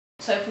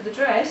So for the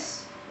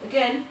dress,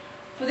 again,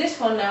 for this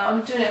one now,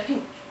 I'm doing a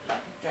pink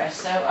like a dress.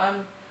 So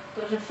I'm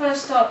going to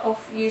first start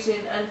off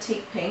using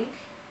antique pink,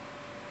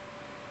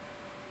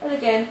 and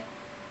again,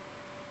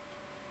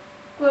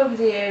 go over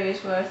the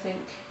areas where I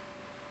think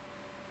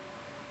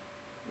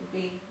will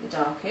be the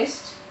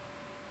darkest.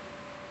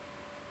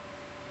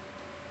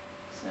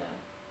 So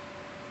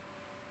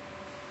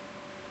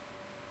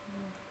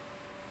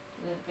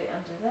a little bit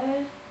under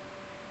there,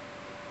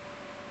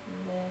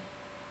 and there.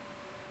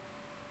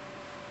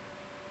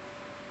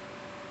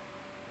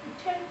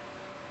 Okay.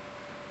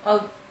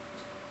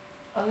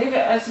 I'll leave it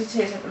as it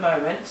is at the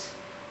moment,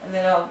 and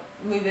then I'll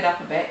move it up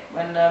a bit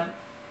when I've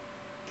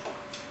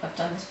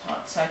done this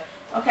part. So,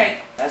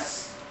 okay,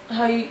 that's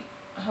how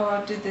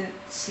I did the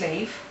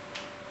sleeve.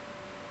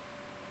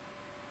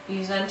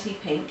 Use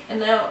antique pink, and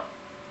now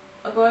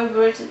I'll go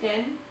over it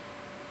again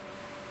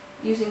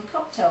using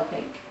cocktail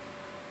pink.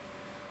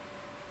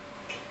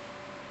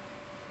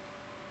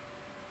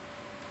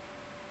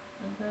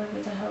 And go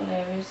over the whole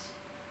areas,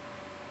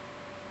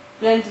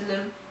 blending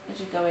them as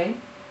you go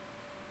in.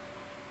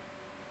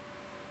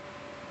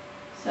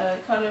 So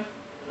it kind of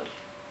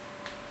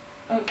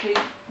hopefully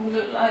will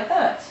look like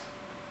that.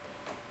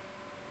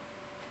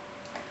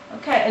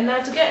 Okay, and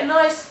now to get a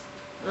nice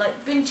like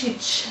vintage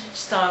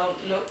style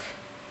look,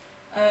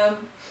 I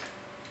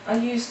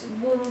used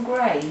warm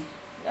grey,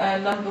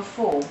 number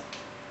 4.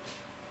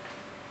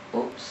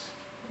 Oops,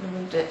 I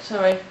moved it.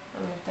 Sorry, I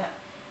moved that.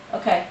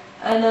 Okay,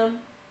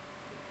 and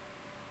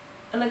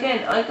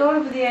again I go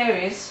over the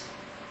areas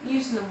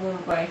using the warm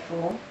grey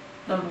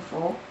number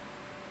 4,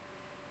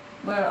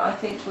 where I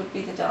think would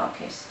be the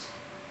darkest.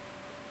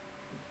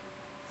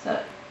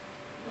 So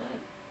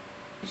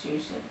it's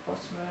usually at the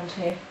bottom around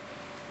here.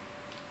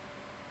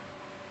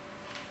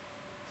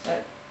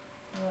 So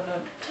I'm going to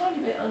a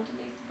tiny bit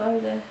underneath the bow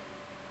there.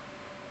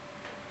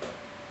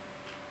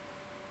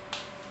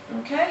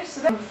 Okay,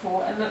 so that's number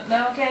 4, and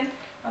now again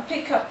I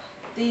pick up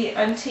the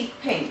antique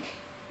pink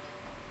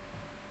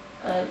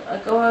and I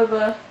go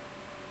over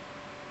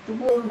the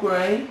warm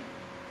grey,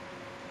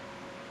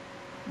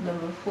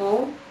 number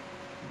 4,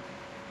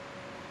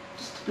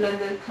 just to blend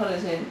the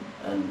colours in,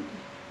 and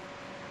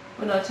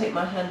when I take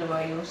my hand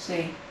away you'll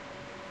see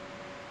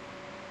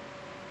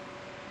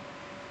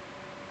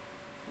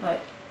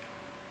like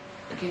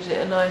it gives it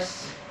a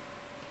nice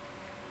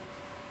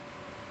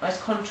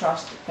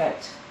contrast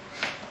effect.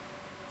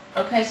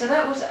 Okay, so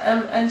that was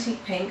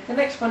antique pink. The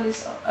next one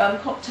is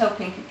cocktail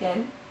pink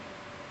again,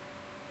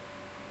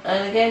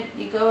 and again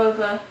you go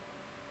over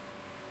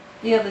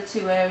the other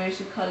 2 areas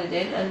you coloured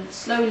in and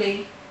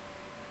slowly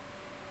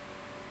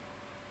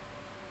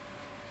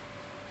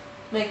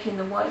making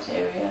the white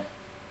area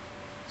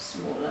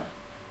smaller.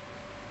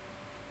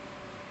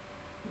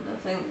 And I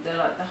think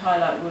the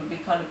highlight would be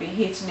kind of be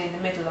hitting in the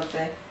middle of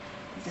the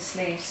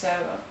sleeve,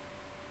 so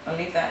I'll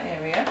leave that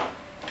area.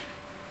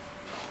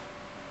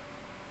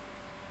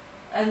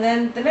 And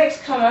then the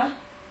next colour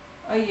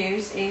I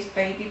use is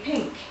baby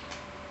pink,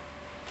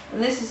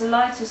 and this is the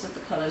lightest of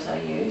the colours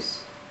I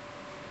use.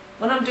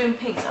 When I'm doing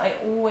pinks I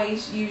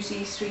always use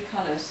these 3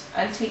 colours: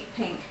 antique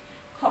pink,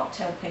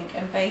 cocktail pink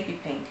and baby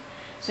pink.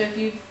 So if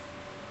you've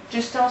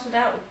just started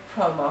out with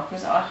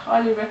ProMarkers, I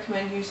highly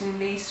recommend using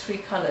these 3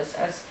 colours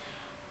as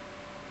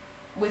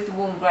with the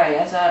warm grey,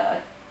 as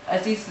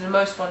these are the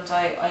most ones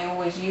I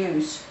always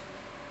use.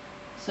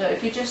 So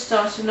if you're just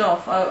starting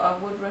off, I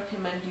would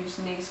recommend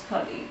using these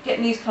colours.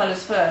 Getting these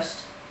colours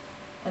first,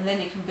 and then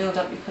you can build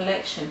up your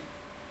collection.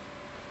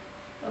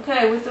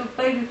 Okay, with the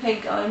baby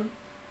pink I'm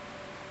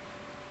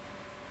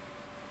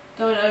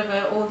going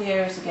over all the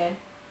areas again,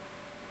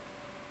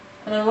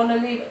 and I want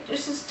to leave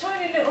just this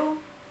tiny little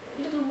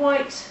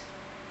white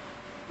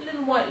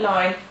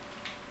line,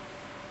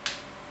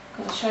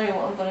 because I'll show you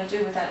what I'm going to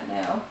do with that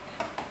now.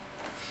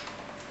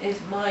 I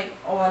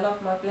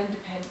love my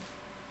blender pen.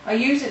 I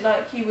use it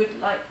like you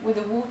would with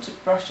a water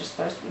brush, I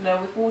suppose,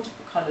 with water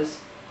colours.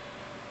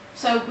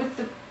 So with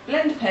the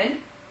blender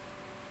pen,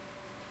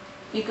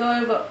 you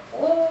go over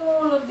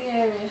all of the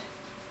area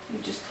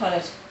you've just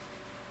coloured.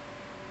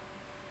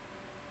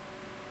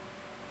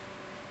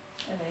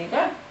 And there you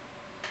go.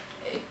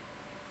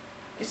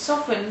 It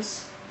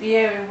softens the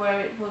area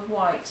where it was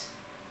white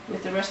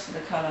with the rest of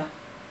the colour,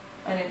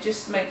 and it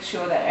just makes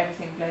sure that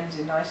everything blends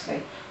in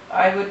nicely.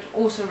 I would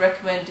also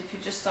recommend, if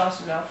you're just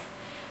starting off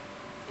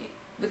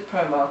with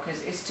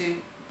ProMarkers, is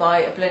to buy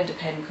a blender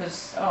pen,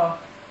 because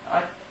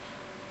I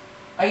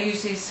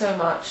use these so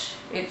much.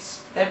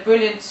 They're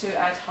brilliant to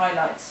add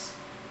highlights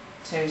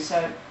to,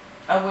 so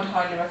I would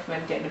highly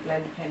recommend getting a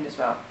blender pen as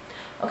well.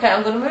 Okay,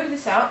 I'm going to move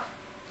this out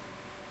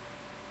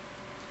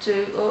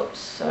to, oops,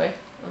 sorry,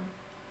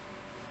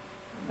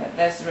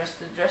 there's the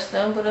rest of the dress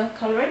now I'm going to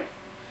colour in.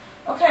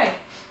 Okay,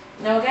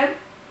 now again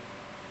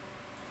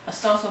I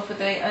start off with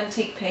the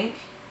antique pink,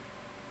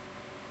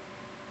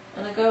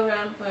 and I go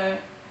around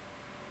where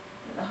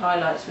the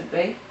highlights would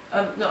be,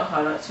 not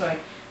highlights, sorry,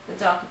 the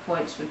darker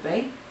points would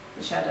be,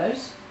 the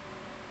shadows.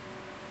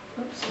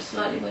 Oops, I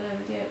slightly went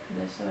over the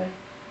opener, sorry.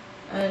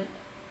 And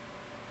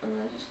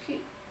I just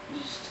keep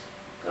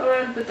Go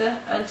around with the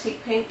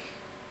antique pink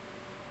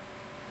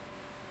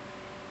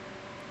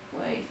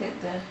where you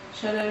think the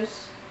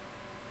shadows.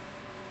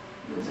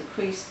 There's a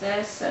crease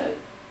there, so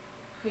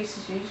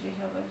creases usually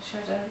have a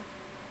shadow,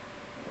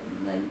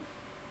 and then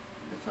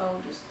the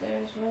fold is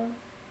there as well.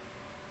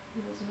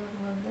 And there's another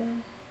one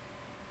there,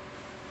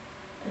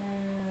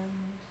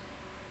 and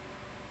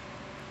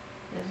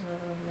there's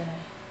another one there.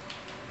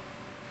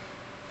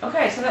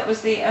 Okay, so that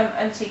was the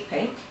antique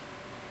pink.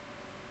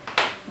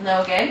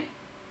 Now again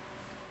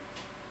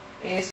is